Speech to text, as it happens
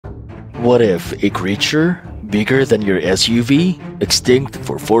What if a creature bigger than your SUV, extinct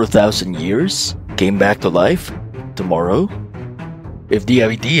for 4,000 years, came back to life tomorrow? If the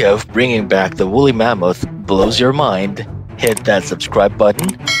idea of bringing back the woolly mammoth blows your mind, hit that subscribe button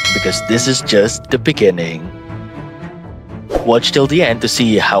because this is just the beginning. Watch till the end to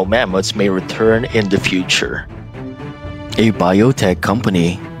see how mammoths may return in the future. A biotech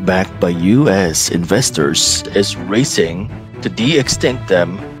company backed by US investors is racing to de-extinct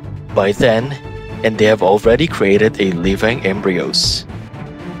them by then, and they have already created a living embryos.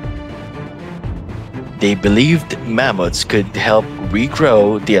 They believed mammoths could help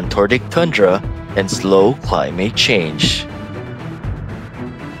regrow the Antarctic tundra and slow climate change.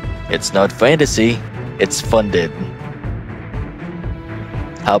 It's not fantasy, it's funded.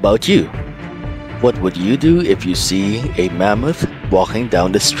 How about you? What would you do if you see a mammoth walking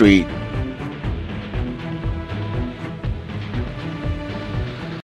down the street?